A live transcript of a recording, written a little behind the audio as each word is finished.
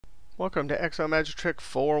Welcome to Excel Magic Trick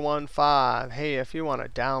 415. Hey, if you want to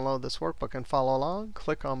download this workbook and follow along,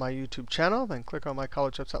 click on my YouTube channel, then click on my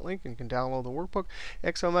college website link, and you can download the workbook,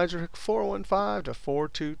 Excel Magic Trick 415 to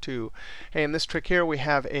 422. Hey, in this trick here, we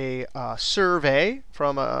have a survey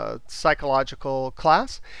from a psychological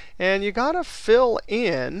class, and you got to fill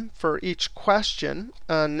in for each question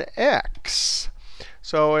an X.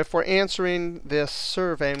 So if we're answering this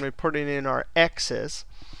survey and we're putting in our X's,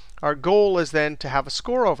 our goal is then to have a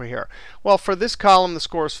score over here. Well, for this column, the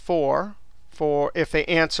score is 4 for if they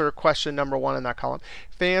answer question number 1 in that column.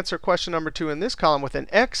 If they answer question number 2 in this column with an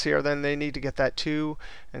X here, then they need to get that 2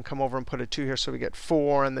 and come over and put a 2 here. So we get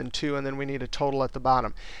 4 and then 2, and then we need a total at the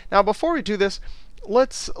bottom. Now, before we do this,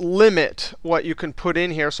 let's limit what you can put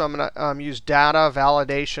in here. So I'm going to use data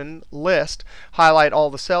validation list, highlight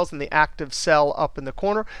all the cells in the active cell up in the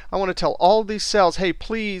corner. I want to tell all these cells, hey,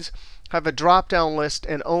 please have a drop-down list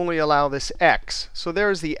and only allow this X. So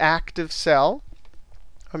there's the active cell.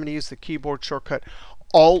 I'm going to use the keyboard shortcut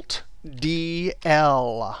Alt-DL.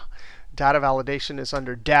 Data validation is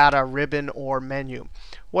under Data, Ribbon, or Menu.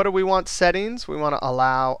 What do we want settings? We want to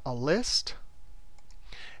allow a list.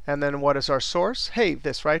 And then what is our source? Hey,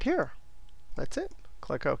 this right here. That's it.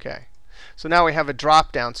 Click OK. So now we have a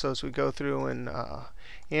drop-down. So as we go through and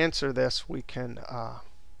answer this, we can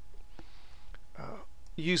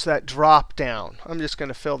use that drop down. I'm just going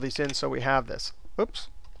to fill these in so we have this. Oops.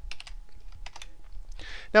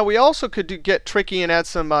 Now we also could get tricky and add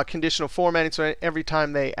some conditional formatting. So every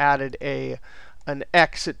time they added an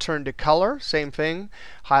X, it turned to color. Same thing.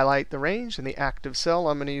 Highlight the range in the active cell.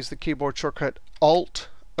 I'm going to use the keyboard shortcut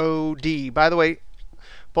Alt-O-D. By the way,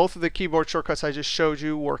 both of the keyboard shortcuts I just showed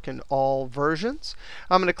you work in all versions.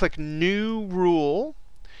 I'm going to click New Rule,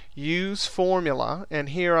 Use Formula, and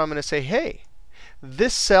here I'm going to say, hey,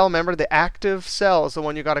 this cell, remember the active cell is the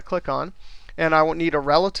one you got to click on. And I won't need a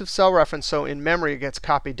relative cell reference. So in memory, it gets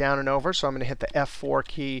copied down and over. So I'm going to hit the F4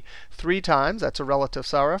 key 3 times. That's a relative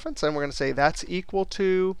cell reference. And we're going to say that's equal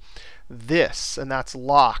to this. And that's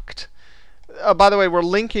locked. By the way, we're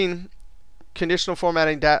linking conditional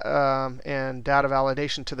formatting and data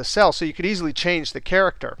validation to the cell. So you could easily change the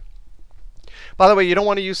character. By the way, you don't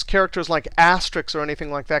want to use characters like asterisks or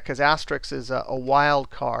anything like that, because asterisks is a wild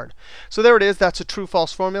card. So there it is. That's a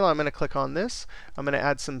true-false formula. I'm going to click on this. I'm going to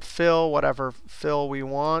add some fill, whatever fill we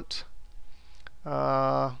want.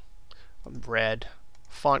 Red.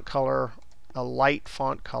 Font color, a light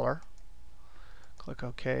font color. Click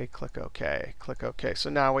OK, click OK, click OK. So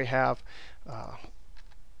now we have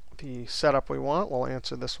the setup we want. We'll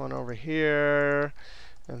answer this one over here.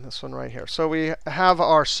 And this one right here. So we have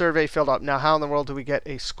our survey filled up. Now, how in the world do we get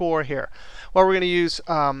a score here? Well, we're going to use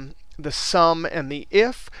the sum and the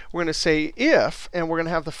if. We're going to say if, and we're going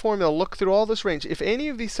to have the formula look through all this range. If any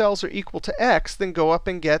of these cells are equal to X, then go up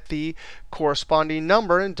and get the corresponding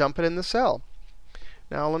number and dump it in the cell.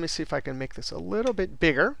 Now, let me see if I can make this a little bit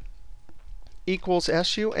bigger. Equals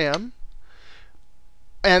SUM.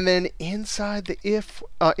 And then inside the if,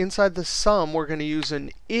 inside the sum, we're going to use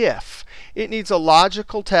an if. It needs a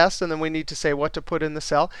logical test, and then we need to say what to put in the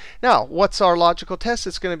cell. Now, what's our logical test?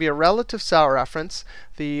 It's going to be a relative cell reference,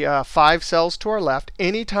 the 5 cells to our left.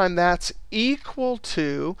 Anytime that's equal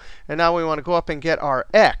to, and now we want to go up and get our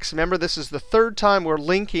X. Remember, this is the 3rd time we're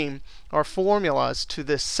linking our formulas to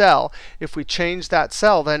this cell. If we change that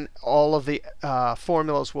cell, then all of the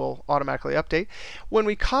formulas will automatically update. When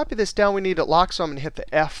we copy this down, we need it locked. So I'm going to hit the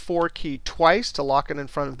F4 key twice to lock it in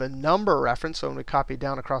front of the number reference. So when we copy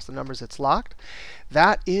down across the numbers, it's locked.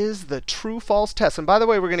 That is the true-false test. And by the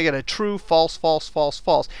way, we're going to get a true, false, false, false,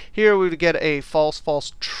 false. Here we would get a false,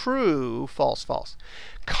 false, true, false, false,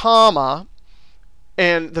 comma,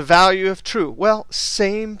 and the value of true. Well,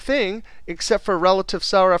 same thing, except for relative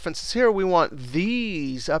cell references here. We want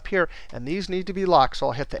these up here, and these need to be locked. So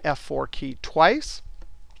I'll hit the F4 key twice.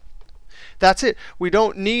 That's it. We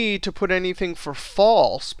don't need to put anything for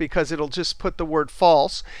false, because it'll just put the word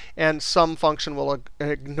false, and some function will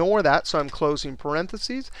ignore that. So I'm closing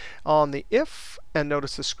parentheses on the if. And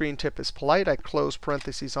notice the screen tip is polite. I close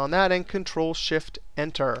parentheses on that and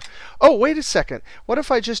Control-Shift-Enter. Oh, wait a second. What if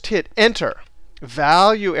I just hit Enter?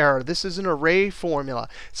 Value error. This is an array formula.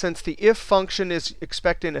 Since the if function is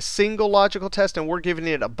expecting a single logical test and we're giving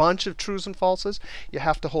it a bunch of trues and falses, you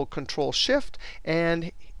have to hold Control-Shift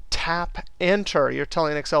and tap Enter. You're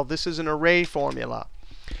telling Excel this is an array formula.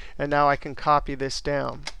 And now I can copy this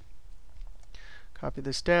down. Copy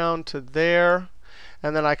this down to there.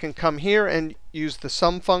 And then I can come here and use the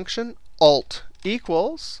sum function, Alt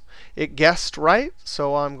equals. It guessed right,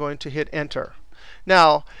 so I'm going to hit Enter.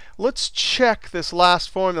 Now, let's check this last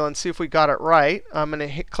formula and see if we got it right. I'm going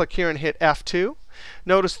to click here and hit F2.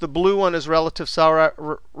 Notice the blue one is relative cell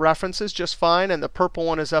references just fine, and the purple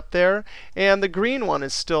one is up there, and the green one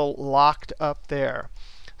is still locked up there.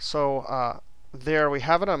 So there we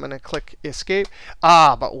have it. I'm going to click Escape.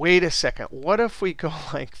 But wait a second. What if we go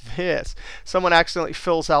like this? Someone accidentally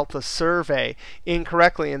fills out the survey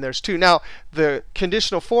incorrectly, and there's two. Now, the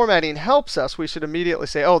conditional formatting helps us. We should immediately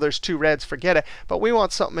say, oh, there's two reds, forget it. But we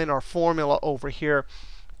want something in our formula over here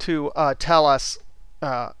to tell us,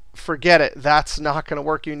 forget it, that's not going to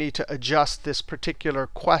work. You need to adjust this particular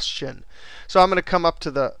question. So I'm going to come up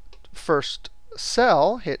to the first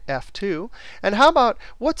cell, hit F2. And how about,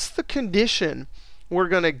 what's the condition we're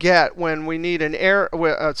going to get when we need an error,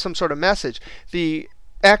 some sort of message? The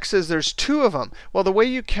x's, there's two of them. Well, the way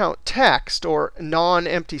you count text or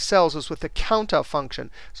non-empty cells is with the COUNTA function.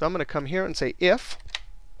 So I'm going to come here and say if,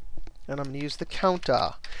 and I'm going to use the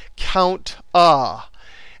COUNTA. COUNTA.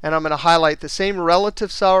 And I'm going to highlight the same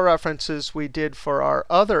relative cell references we did for our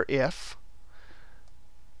other if.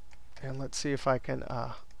 And let's see if I can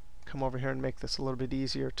come over here and make this a little bit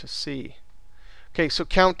easier to see. OK, so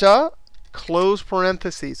COUNTA, close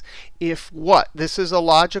parentheses. If what? This is a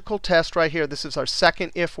logical test right here. This is our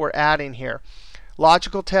second if we're adding here.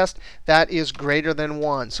 Logical test, that is greater than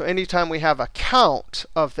 1. So anytime we have a count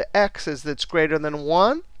of the x's that's greater than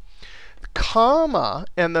 1, comma,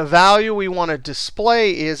 and the value we want to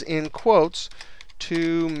display is, in quotes,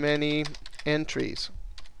 too many entries.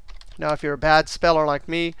 Now, if you're a bad speller like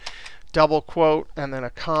me, double quote and then a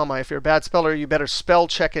comma. If you're a bad speller, you better spell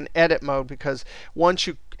check in edit mode, because once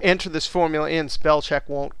you enter this formula in, spell check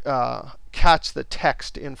won't catch the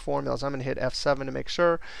text in formulas. I'm going to hit F7 to make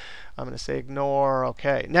sure. I'm going to say ignore.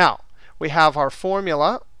 OK. Now, we have our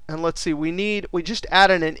formula. And let's see, we just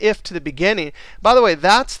added an if to the beginning. By the way,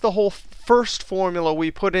 that's the whole first formula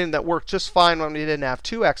we put in that worked just fine when we didn't have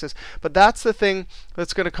two x's. But that's the thing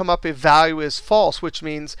that's going to come up if value is false, which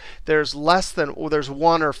means there's less than, or there's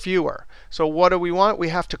one or fewer. So what do we want? We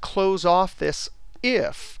have to close off this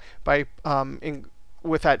if by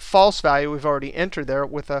with that false value we've already entered there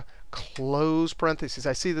with a close parentheses.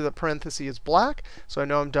 I see that the parenthesis is black, so I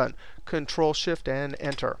know I'm done. Control Shift and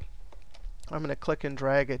Enter. I'm going to click and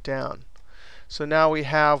drag it down. So now we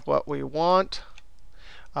have what we want.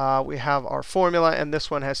 We have our formula, and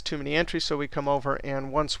this one has too many entries. So we come over,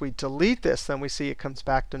 and once we delete this, then we see it comes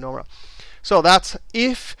back to normal. So that's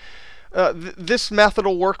if. This method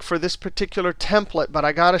will work for this particular template, but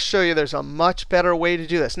I got to show you there's a much better way to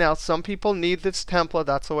do this. Now, some people need this template.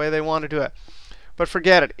 That's the way they want to do it. But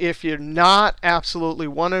forget it. If you're not absolutely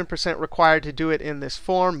 100% required to do it in this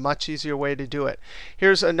form, much easier way to do it.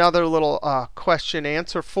 Here's another little question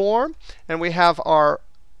answer form. And we have our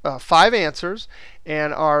 5 answers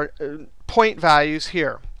and our point values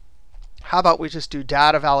here. How about we just do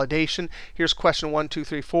data validation? Here's question 1, 2,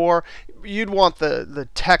 3, 4. You'd want the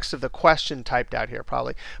text of the question typed out here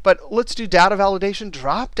probably. But let's do data validation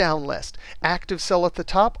drop-down list. Active cell at the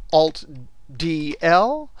top,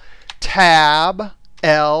 Alt-DL. Tab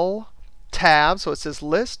L, tab, so it says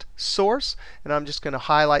list, source. And I'm just going to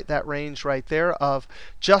highlight that range right there of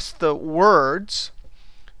just the words.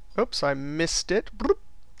 Oops, I missed it.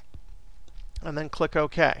 And then click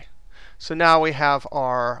OK. So now we have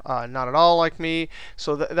our not at all like me.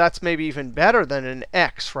 So that's maybe even better than an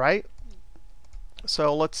X, right?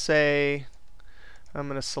 So let's say I'm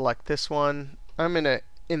going to select this one. I'm going to,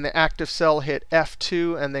 in the active cell, hit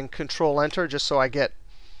F2 and then Control Enter, just so I get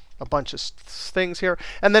a bunch of things here.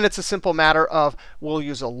 And then it's a simple matter of we'll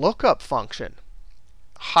use a lookup function.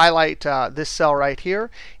 Highlight this cell right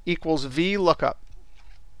here, equals VLOOKUP.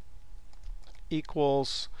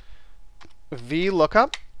 Equals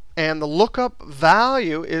VLOOKUP. And the lookup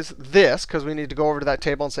value is this, because we need to go over to that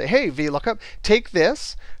table and say, hey, VLOOKUP, take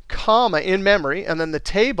this, comma, in memory, and then the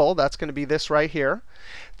table, that's going to be this right here.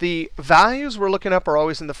 The values we're looking up are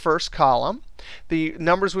always in the first column. The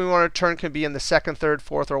numbers we want to return can be in the second, third,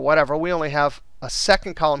 fourth, or whatever. We only have a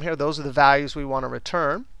second column here. Those are the values we want to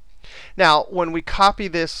return. Now, when we copy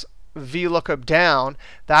this VLOOKUP down,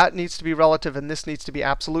 that needs to be relative, and this needs to be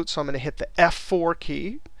absolute. So I'm going to hit the F4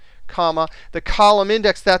 key, comma. The column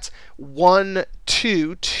index, that's 1,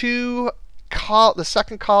 2. The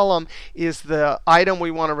second column is the item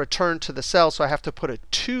we want to return to the cell. So I have to put a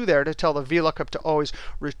 2 there to tell the VLOOKUP to always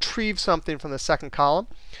retrieve something from the second column.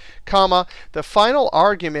 Comma. The final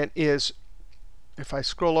argument is, if I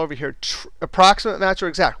scroll over here, approximate match or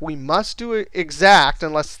exact. We must do exact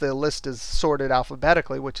unless the list is sorted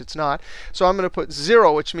alphabetically, which it's not. So I'm going to put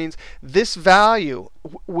 0, which means this value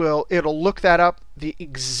it'll look that up, the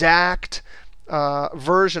exact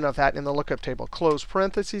version of that in the lookup table. Close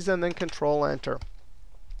parentheses and then Control Enter.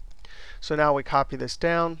 So now we copy this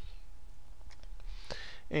down.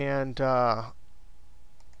 and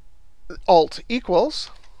Alt equals.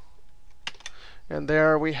 And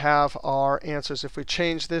there we have our answers. If we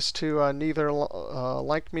change this to neither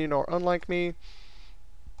like me nor unlike me,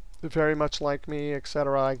 very much like me,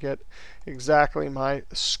 etc., I get exactly my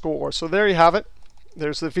score. So there you have it.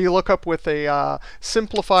 There's the VLOOKUP with a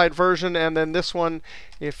simplified version. And then this one,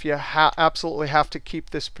 if you absolutely have to keep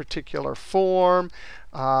this particular form,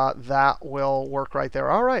 that will work right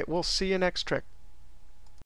there. All right, we'll see you next trick.